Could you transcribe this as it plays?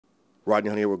Rodney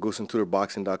Hunt here with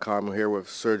GoosenTutorBoxing.com. I'm here with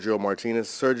Sergio Martinez.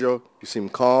 Sergio, you seem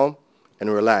calm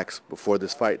and relaxed before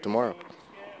this fight tomorrow.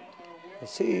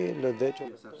 Sí, de hecho.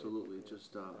 Yes, absolutely.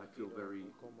 Just I feel very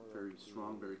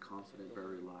strong, very confident,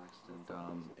 very relaxed,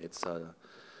 and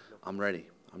I'm ready.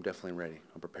 I'm definitely ready.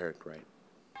 I'm prepared. Right.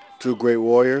 Two great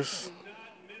warriors,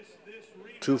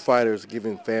 two fighters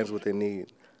giving fans what they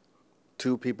need,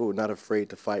 two people not afraid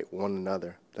to fight one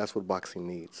another. That's what boxing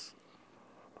needs.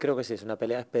 Creo que sí, es una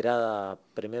pelea esperada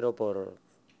primero por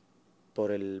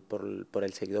el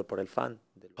seguidor, por el fan.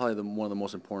 Probably one of the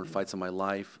most important fights of my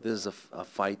life. This is a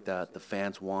fight that the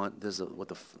fans want. This is what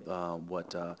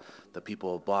the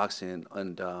people of boxing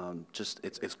and just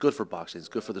it's good for boxing. It's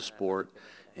good for the sport,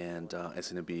 and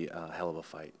it's going to be a hell of a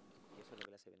fight.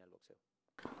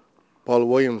 Paul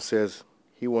Williams says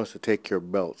he wants to take your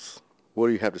belts. What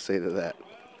do you have to say to that?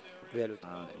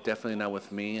 Definitely not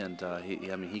with me, and I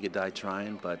mean, he could die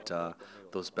trying, but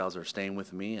those belts are staying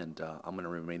with me, and I'm going to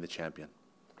remain the champion.